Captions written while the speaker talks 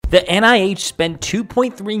The NIH spent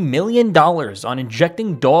 $2.3 million on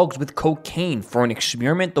injecting dogs with cocaine for an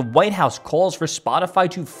experiment. The White House calls for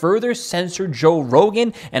Spotify to further censor Joe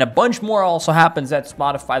Rogan, and a bunch more also happens at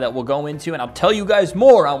Spotify that we'll go into, and I'll tell you guys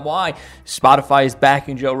more on why Spotify is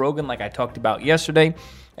backing Joe Rogan like I talked about yesterday.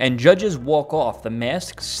 And judges walk off The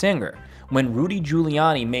Masked Singer when Rudy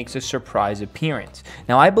Giuliani makes a surprise appearance.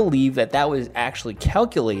 Now, I believe that was actually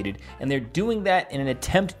calculated, and they're doing that in an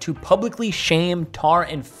attempt to publicly shame, tar,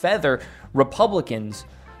 and feather Republicans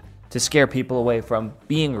to scare people away from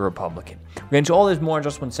being a Republican. We're going to all this more in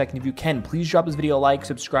just 1 second. If you can, please drop this video a like,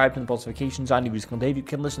 subscribe, turn the post notifications on every single day. If you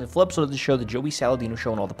can listen to the full episode of the show, The Joey Saladino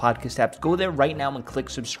Show, and all the podcast apps, go there right now and click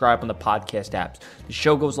subscribe on the podcast apps. The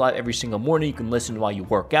show goes live every single morning. You can listen while you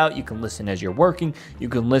work out. You can listen as you're working. You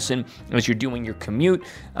can listen as you're doing your commute.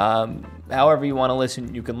 However you want to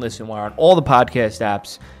listen, you can listen while on all the podcast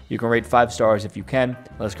apps. You can rate 5 stars if you can.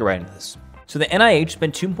 Let's get right into this. So the NIH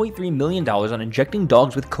spent $2.3 million on injecting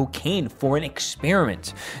dogs with cocaine for an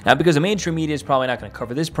experiment. Now, because the mainstream media is probably not going to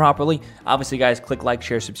cover this properly, obviously, guys, click like,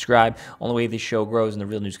 share, subscribe. Only way this show grows and the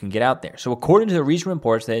real news can get out there. So according to the recent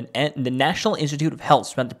reports, the National Institute of Health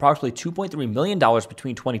spent approximately $2.3 million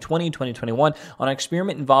between 2020 and 2021 on an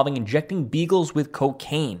experiment involving injecting beagles with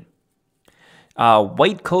cocaine.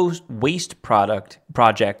 White Coast Waste Project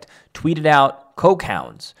tweeted out, "Coke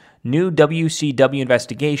hounds. New WCW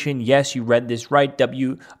investigation." Yes, you read this right.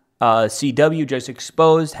 WCW just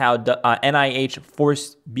exposed how NIH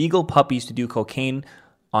forced beagle puppies to do cocaine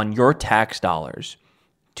on your tax dollars.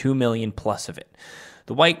 2 million plus of it.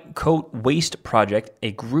 The White Coat Waste Project,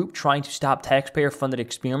 a group trying to stop taxpayer-funded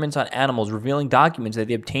experiments on animals, revealing documents that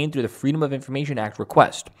they obtained through the Freedom of Information Act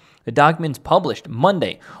request. The documents published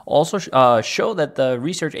Monday also show that the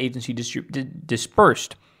research agency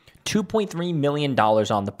dispersed $2.3 million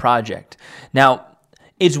on the project. Now,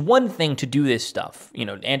 it's one thing to do this stuff,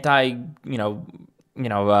 animal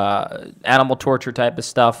torture type of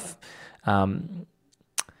stuff.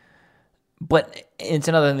 But it's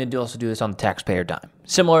another thing to also do this on the taxpayer dime.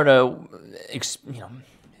 Similar to,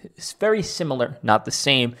 it's very similar, not the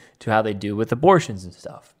same, to how they do with abortions and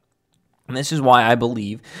stuff. And this is why I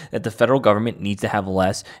believe that the federal government needs to have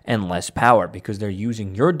less and less power, because they're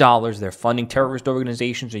using your dollars. They're funding terrorist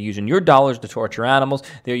organizations. They're using your dollars to torture animals.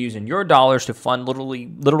 They're using your dollars to fund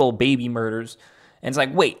literal baby murders. And it's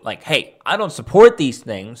like, wait, hey, I don't support these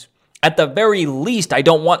things. At the very least, I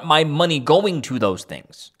don't want my money going to those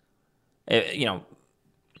things. Figure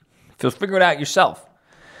it out yourself.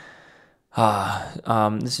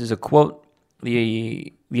 This is a quote.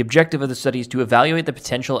 The objective of the study is to evaluate the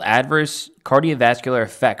potential adverse cardiovascular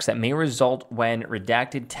effects that may result when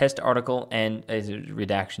redacted test article and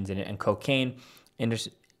redactions in it and cocaine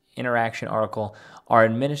interaction article are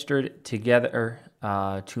administered together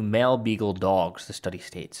to male beagle dogs, the study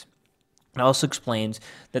states. It also explains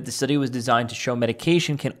that the study was designed to show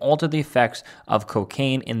medication can alter the effects of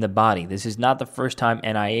cocaine in the body. This is not the first time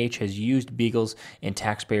NIH has used beagles in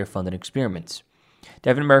taxpayer-funded experiments.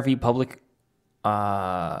 Devin Murphy, public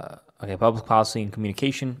policy and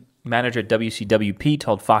communication manager at WCWP,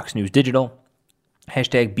 told Fox News Digital,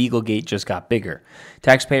 #BeagleGate just got bigger.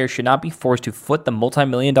 Taxpayers should not be forced to foot the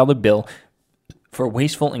multi-million-dollar bill for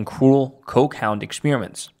wasteful and cruel coke hound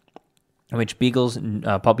experiments, in which beagles and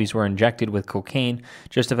puppies were injected with cocaine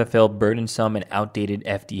just to fulfill burdensome and outdated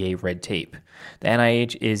FDA red tape. The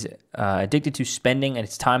NIH is addicted to spending, and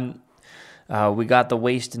it's time. We got the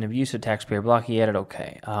waste and abuse of taxpayer block. He added,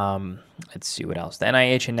 okay. Let's see what else. The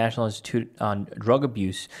NIH and National Institute on Drug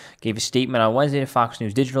Abuse gave a statement on Wednesday to Fox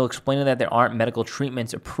News Digital explaining that there aren't medical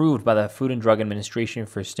treatments approved by the Food and Drug Administration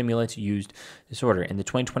for stimulants-used disorder. In the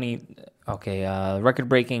 2020,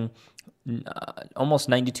 record-breaking, almost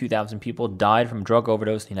 92,000 people died from drug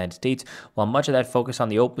overdose in the United States, while much of that focused on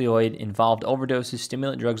the opioid-involved overdoses.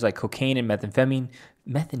 Stimulant drugs like cocaine and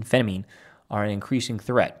methamphetamine are an increasing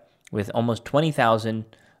threat, with almost 20,000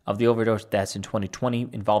 of the overdose deaths in 2020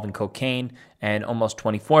 involving cocaine and almost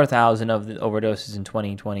 24,000 of the overdoses in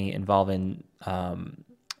 2020 involving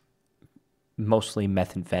mostly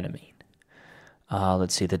methamphetamine.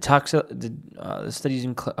 Let's see. The studies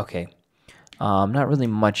not really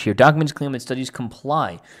much here. Documents claim that studies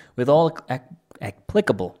comply with all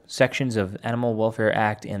applicable sections of Animal Welfare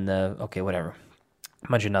Act and whatever. A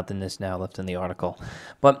bunch of nothingness now left in the article.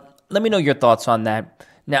 But let me know your thoughts on that.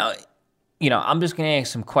 Now, I'm just going to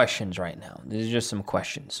ask some questions right now. These are just some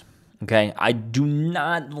questions, okay? I do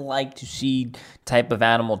not like to see type of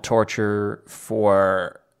animal torture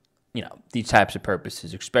for, these types of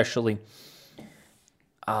purposes, especially,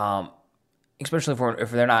 especially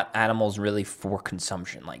if they're not animals really for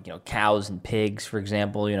consumption, like, cows and pigs, for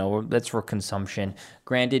example, that's for consumption.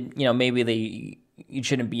 Granted, maybe it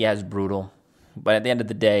shouldn't be as brutal, but at the end of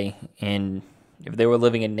the day, and if they were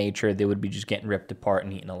living in nature, they would be just getting ripped apart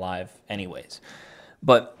and eaten alive anyways.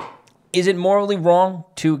 But is it morally wrong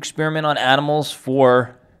to experiment on animals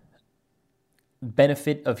for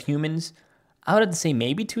benefit of humans? I would have to say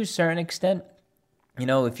maybe to a certain extent.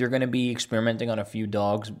 If you're going to be experimenting on a few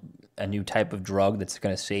dogs, a new type of drug that's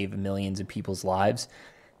going to save millions of people's lives,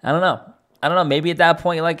 I don't know. Maybe at that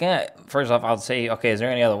point, you're like, first off, I'll say, okay, is there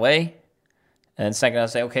any other way? And then second, I'll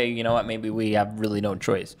say, okay, you know what? Maybe we have really no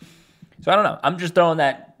choice. So I don't know. I'm just throwing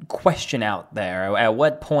that question out there. At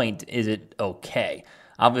what point is it okay?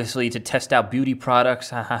 Obviously, to test out beauty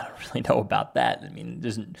products, I don't really know about that. I mean,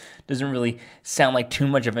 it doesn't really sound like too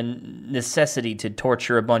much of a necessity to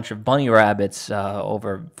torture a bunch of bunny rabbits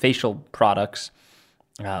over facial products.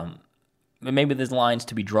 But maybe there's lines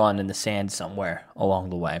to be drawn in the sand somewhere along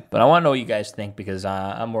the way. But I want to know what you guys think, because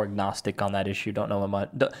I'm more agnostic on that issue. Don't know much.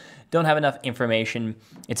 Don't have enough information.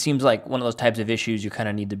 It seems like one of those types of issues you kind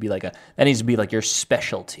of need to be that needs to be like your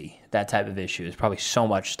specialty. That type of issue. There's probably so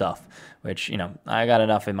much stuff, which, I got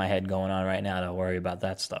enough in my head going on right now to worry about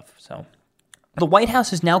that stuff. So the White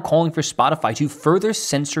House is now calling for Spotify to further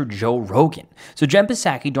censor Joe Rogan. So Jen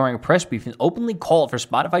Psaki, during a press briefing, openly called for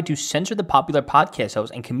Spotify to censor the popular podcast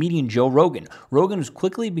host and comedian Joe Rogan. Rogan has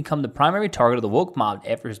quickly become the primary target of the woke mob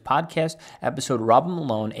after his podcast episode Robin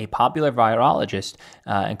Malone, a popular virologist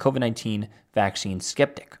and COVID-19 vaccine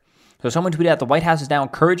skeptic. So someone tweeted out, the White House is now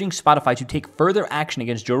encouraging Spotify to take further action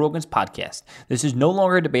against Joe Rogan's podcast. This is no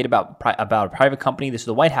longer a debate about a private company. This is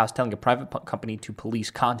the White House telling a private company to police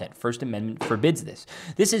content. First Amendment forbids this.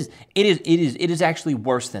 It is actually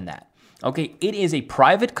worse than that. Okay, it is a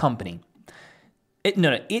private company. It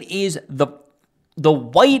is the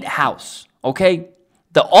White House, okay?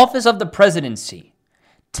 The office of the presidency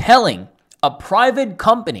telling a private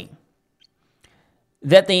company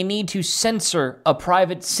that they need to censor a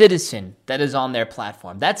private citizen that is on their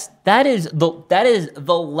platform. That is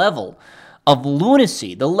the level of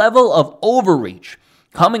lunacy, the level of overreach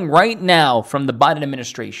coming right now from the Biden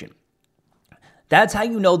administration. That's how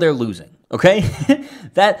you know they're losing, okay?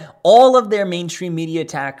 That all of their mainstream media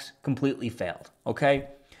attacks completely failed, okay?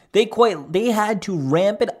 They had to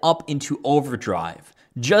ramp it up into overdrive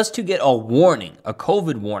just to get a warning, a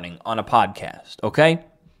COVID warning on a podcast, okay?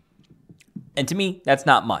 And to me, that's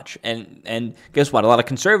not much. And guess what? A lot of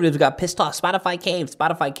conservatives got pissed off. Spotify caved.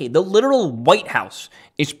 The literal White House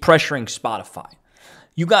is pressuring Spotify.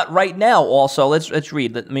 You got right now also, let's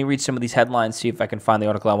read. Let me read some of these headlines, see if I can find the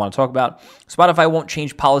article I want to talk about. Spotify won't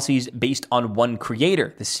change policies based on one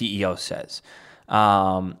creator, the CEO says.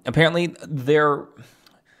 Apparently, their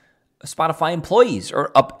Spotify employees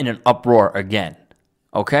are up in an uproar again.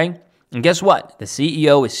 Okay? And guess what? The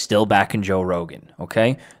CEO is still backing Joe Rogan,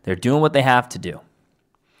 okay? They're doing what they have to do.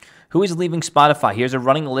 Who is leaving Spotify? Here's a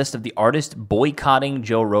running list of the artists boycotting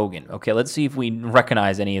Joe Rogan. Okay, let's see if we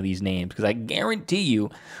recognize any of these names, because I guarantee you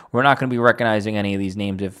we're not going to be recognizing any of these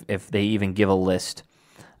names if they even give a list.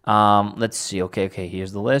 Let's see. Okay,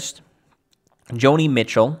 here's the list. Joni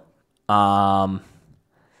Mitchell.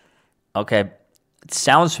 Okay, it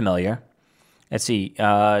sounds familiar. Let's see,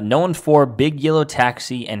 known for Big Yellow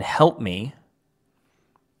Taxi and Help Me.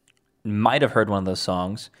 Might have heard one of those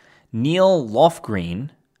songs. Neil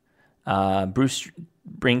Lofgren, Bruce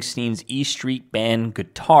Springsteen's E Street Band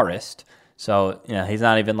guitarist. So, he's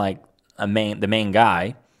not even like the main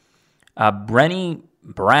guy. Brené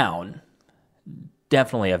Brown,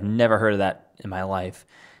 definitely, I've never heard of that in my life.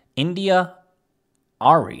 India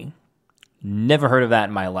Ari, never heard of that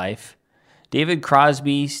in my life. David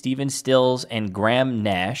Crosby, Stephen Stills, and Graham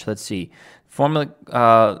Nash. Let's see. Formerly,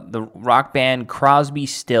 the rock band Crosby,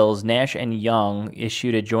 Stills, Nash, and Young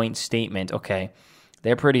issued a joint statement. Okay,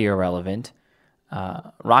 they're pretty irrelevant.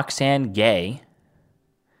 Roxanne Gay.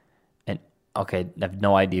 And okay, I have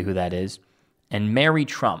no idea who that is. And Mary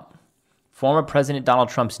Trump. Former President Donald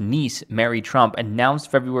Trump's niece, Mary Trump,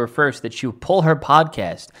 announced February 1st that she would pull her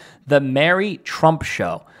podcast, The Mary Trump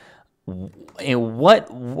Show. And what?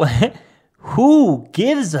 Who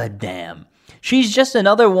gives a damn? She's just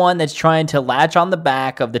another one that's trying to latch on the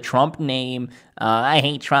back of the Trump name. I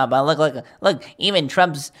hate Trump. Look, even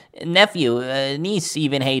Trump's nephew, niece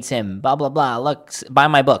even hates him. Blah, blah, blah. Look, buy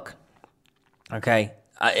my book. Okay?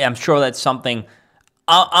 I'm sure that's something.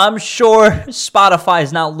 I'm sure Spotify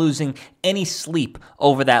is not losing any sleep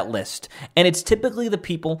over that list. And it's typically the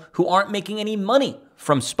people who aren't making any money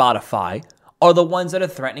from Spotify are the ones that are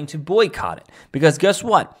threatening to boycott it. Because guess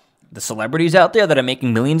what? The celebrities out there that are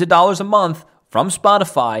making millions of dollars a month from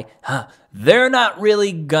Spotify, they're not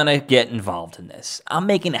really gonna get involved in this. I'm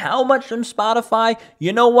making how much from Spotify?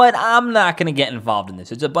 You know what? I'm not gonna get involved in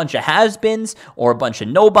this. It's a bunch of has-beens or a bunch of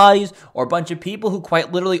nobodies or a bunch of people who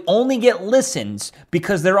quite literally only get listens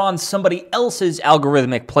because they're on somebody else's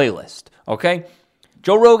algorithmic playlist, okay?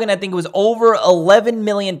 Joe Rogan, I think it was over 11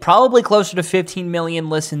 million, probably closer to 15 million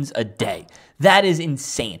listens a day. That is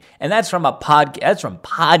insane. And that's from that's from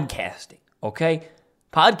podcasting, okay?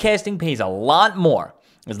 Podcasting pays a lot more.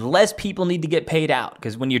 There's less people need to get paid out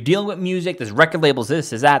because when you're dealing with music, there's record labels, this,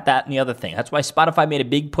 there's that, and the other thing. That's why Spotify made a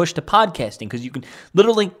big push to podcasting because you can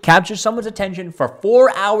literally capture someone's attention for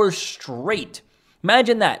 4 hours straight.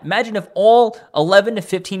 Imagine that. Imagine if all 11 to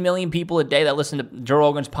 15 million people a day that listen to Joe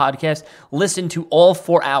Rogan's podcast listen to all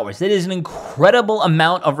 4 hours. That is an incredible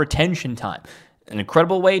amount of retention time. An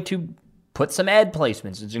incredible way to put some ad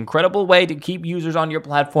placements. It's an incredible way to keep users on your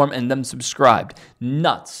platform and them subscribed.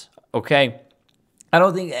 Nuts, okay? I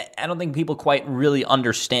don't think people quite really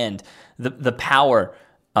understand the power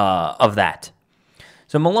of that.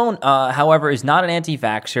 So Malone, however, is not an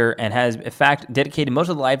anti-vaxxer and has, in fact, dedicated most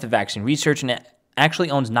of the life to vaccine research and actually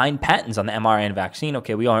owns 9 patents on the mRNA vaccine.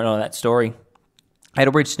 Okay, we all know that story.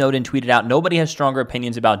 Edward Snowden tweeted out, "Nobody has stronger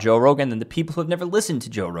opinions about Joe Rogan than the people who have never listened to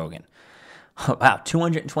Joe Rogan." Wow,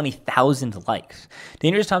 220,000 likes.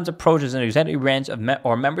 Dangerous times approach as an executive branch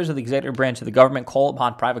or members of the executive branch of the government call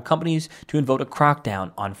upon private companies to invoke a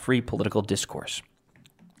crackdown on free political discourse.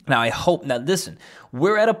 Now, listen,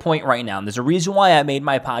 we're at a point right now, and there's a reason why I made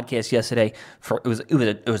my podcast yesterday. It was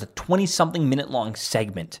a 20-something minute long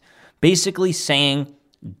segment, basically saying,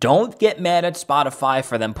 don't get mad at Spotify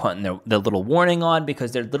for them putting their little warning on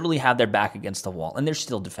because they literally have their back against the wall, and they're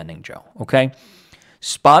still defending Joe, okay?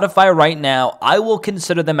 Spotify right now, I will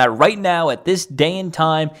consider them at this day and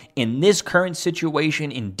time, in this current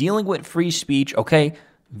situation, in dealing with free speech, okay?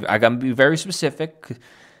 I got to be very specific.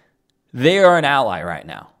 They are an ally right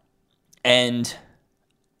now. And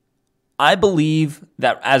I believe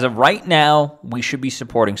that as of right now, we should be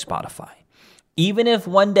supporting Spotify. Even if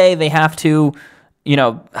one day they have to,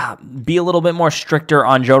 be a little bit more stricter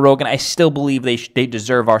on Joe Rogan, I still believe they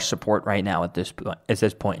deserve our support right now at this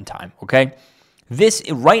point in time, okay? This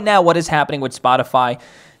right now, what is happening with Spotify,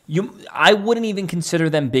 I wouldn't even consider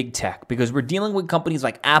them big tech because we're dealing with companies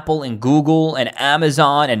like Apple and Google and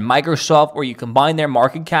Amazon and Microsoft where you combine their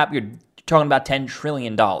market cap, you're talking about $10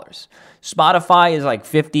 trillion. Spotify is like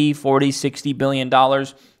 50, 40, 60 billion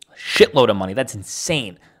dollars. Shitload of money. That's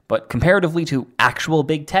insane. But comparatively to actual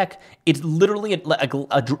big tech, it's literally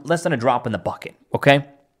less than a drop in the bucket, okay?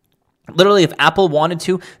 Literally, if Apple wanted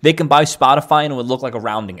to, they can buy Spotify and it would look like a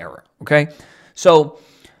rounding error, okay? So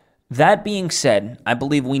that being said, I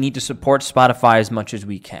believe we need to support Spotify as much as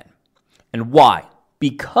we can. And why?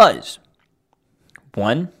 Because,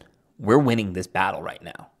 one, we're winning this battle right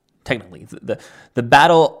now. Technically, the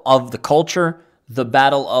battle of the culture, the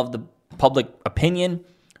battle of the public opinion.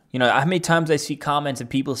 How many times I see comments of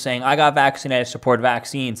people saying, I got vaccinated, I support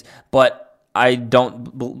vaccines, but I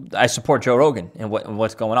support Joe Rogan and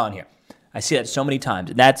what's going on here. I see that so many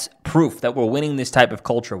times. That's proof that we're winning this type of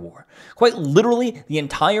culture war. Quite literally, the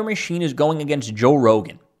entire machine is going against Joe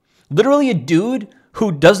Rogan. Literally a dude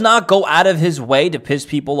who does not go out of his way to piss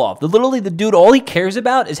people off. Literally, the dude, all he cares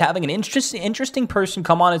about is having an interesting person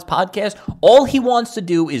come on his podcast. All he wants to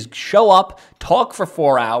do is show up, talk for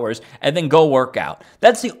 4 hours, and then go work out.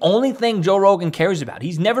 That's the only thing Joe Rogan cares about.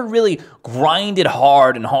 He's never really grinded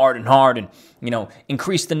hard and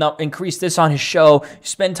increase this on his show,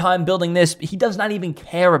 spend time building this. He does not even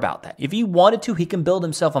care about that. If he wanted to, he can build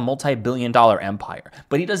himself a multi-billion-dollar empire,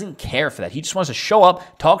 but he doesn't care for that. He just wants to show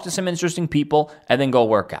up, talk to some interesting people, and then go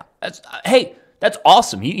work out. That's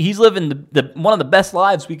awesome. He's living the one of the best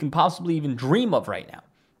lives we can possibly even dream of right now.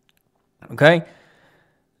 Okay?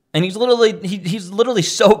 And he's literally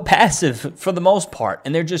so passive for the most part,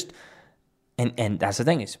 and they're just and that's the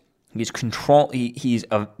thing is he's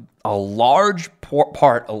a large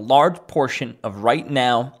portion of right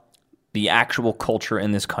now the actual culture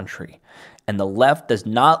in this country. And the left does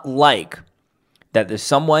not like that there's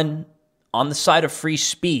someone on the side of free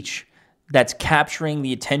speech that's capturing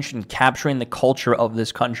the attention, capturing the culture of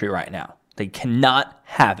this country right now. They cannot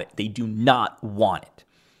have it. They do not want it.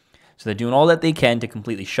 So they're doing all that they can to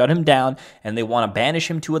completely shut him down, and they want to banish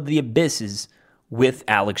him to the abysses with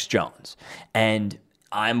Alex Jones. And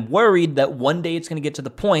I'm worried that one day it's going to get to the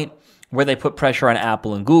point where they put pressure on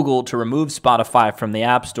Apple and Google to remove Spotify from the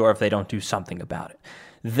App Store if they don't do something about it.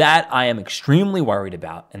 That I am extremely worried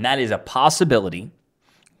about, and that is a possibility.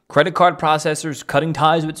 Credit card processors cutting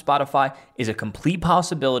ties with Spotify is a complete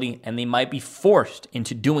possibility, and they might be forced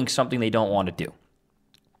into doing something they don't want to do.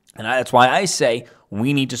 And that's why I say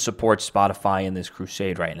we need to support Spotify in this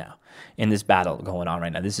crusade right now, in this battle going on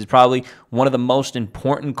right now. This is probably one of the most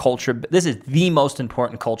important this is the most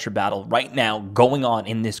important culture battle right now going on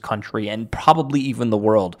in this country and probably even the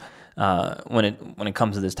world when it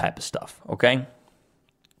comes to this type of stuff, okay?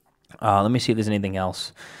 Let me see if there's anything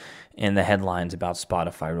else in the headlines about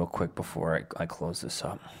Spotify real quick before I close this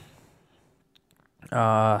up.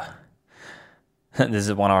 This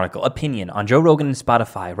is one article. Opinion on Joe Rogan and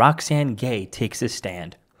Spotify. Roxane Gay takes a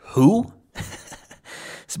stand. Who?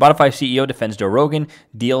 Spotify CEO defends Joe Rogan.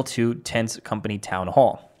 Deal to tense company town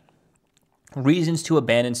hall. Reasons to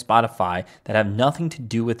abandon Spotify that have nothing to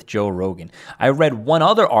do with Joe Rogan. I read one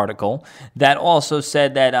other article that also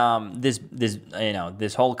said that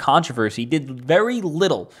this whole controversy did very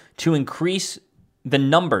little to increase the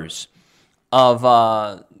numbers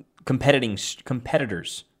of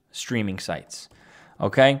competitors streaming sites.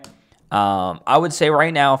 Okay? I would say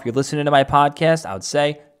right now, if you're listening to my podcast, I would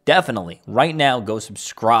say definitely right now go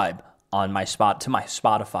subscribe on my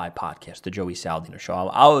Spotify podcast, the Joey Saladino Show.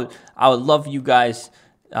 I would love you guys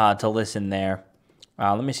to listen there.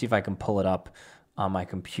 Let me see if I can pull it up on my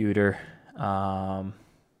computer. Thing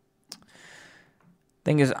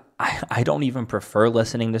is, I don't even prefer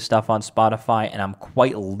listening to stuff on Spotify, and I'm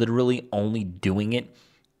quite literally only doing it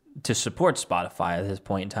to support Spotify at this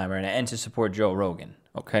point in time right now and to support Joe Rogan,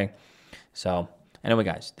 okay? So, anyway,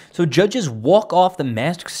 guys. So, judges walk off The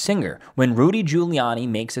Masked Singer when Rudy Giuliani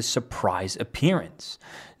makes a surprise appearance.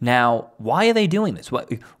 Now, why are they doing this?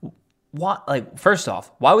 First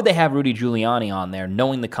off, why would they have Rudy Giuliani on there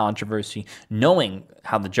knowing the controversy, knowing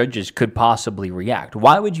how the judges could possibly react?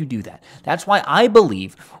 Why would you do that? That's why I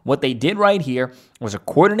believe what they did right here was a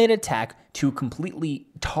coordinated attack to completely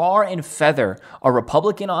tar and feather a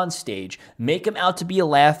Republican on stage, make him out to be a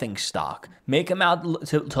laughingstock, make him out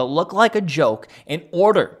to look like a joke in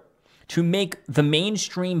order to make the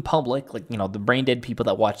mainstream public, the brain dead people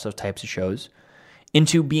that watch those types of shows,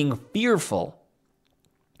 into being fearful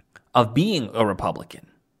of being a Republican.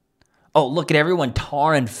 Oh, look at everyone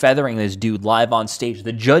tar and feathering this dude live on stage.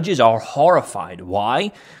 The judges are horrified.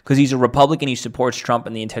 Why? Because he's a Republican. He supports Trump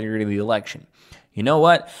and the integrity of the election. You know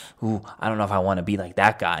what? I don't know if I want to be like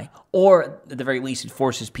that guy. Or, at the very least, it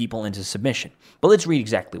forces people into submission. But let's read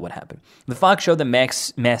exactly what happened. The Fox show The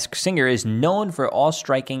Masked Singer is known for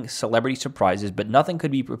all-striking celebrity surprises, but nothing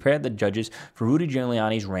could be prepared the judges for Rudy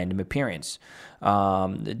Giuliani's random appearance.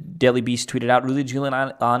 The Daily Beast tweeted out, Rudy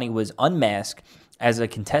Giuliani was unmasked as a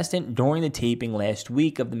contestant during the taping last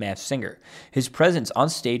week of The Masked Singer. His presence on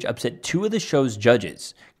stage upset two of the show's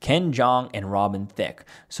judges, Ken Jeong and Robin Thicke,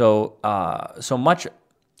 so much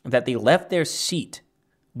that they left their seat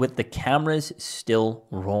with the cameras still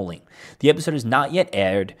rolling. The episode is not yet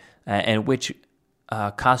aired, and which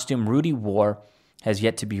costume Rudy wore has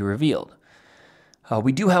yet to be revealed.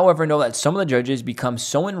 We do, however, know that some of the judges become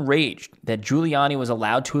so enraged that Giuliani was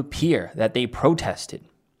allowed to appear that they protested.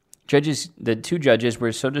 The two judges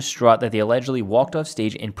were so distraught that they allegedly walked off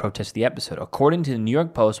stage in protest of the episode. According to the New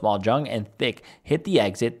York Post, while Jeong and Thicke hit the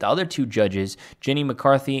exit, the other two judges, Jenny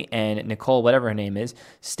McCarthy and Nicole, whatever her name is,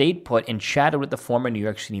 stayed put and chatted with the former New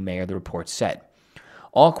York City mayor, the report said.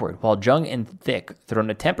 Awkward. While Jeong and Thicke threw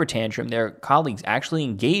a temper tantrum, their colleagues actually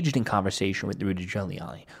engaged in conversation with Rudy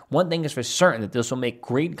Giuliani. One thing is for certain that this will make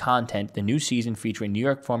great content. The new season featuring New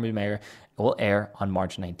York former mayor will air on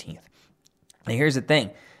March 19th. And here's the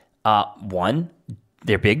thing. One,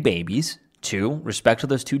 they're big babies. Two, respect to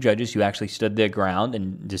those two judges who actually stood their ground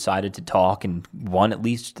and decided to talk and one, at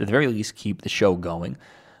the very least, keep the show going.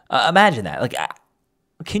 Imagine that.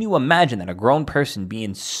 Can you imagine that? A grown person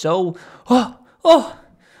being so,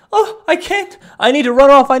 I can't. I need to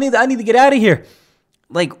run off. I need to get out of here.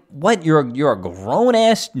 What? You're a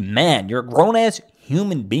grown-ass man. You're a grown-ass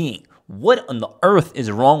human being. What on the earth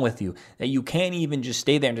is wrong with you that you can't even just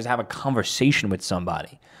stay there and just have a conversation with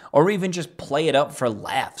somebody? Or even just play it up for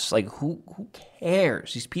laughs. Who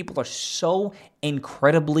cares? These people are so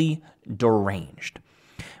incredibly deranged.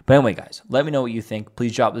 But anyway, guys, let me know what you think.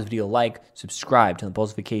 Please drop this video a like, subscribe to the post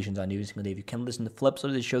notifications on every single day. If you can, listen to flips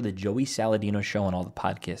of the show, the Joey Saladino Show, on all the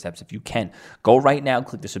podcast apps. If you can, go right now,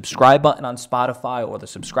 click the subscribe button on Spotify or the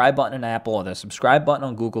subscribe button on Apple or the subscribe button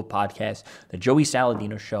on Google Podcasts. The Joey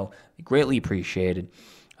Saladino Show. Greatly appreciated.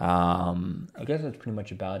 I guess that's pretty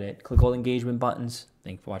much about it. Click all the engagement buttons.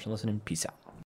 Thank you for watching and listening. Peace out.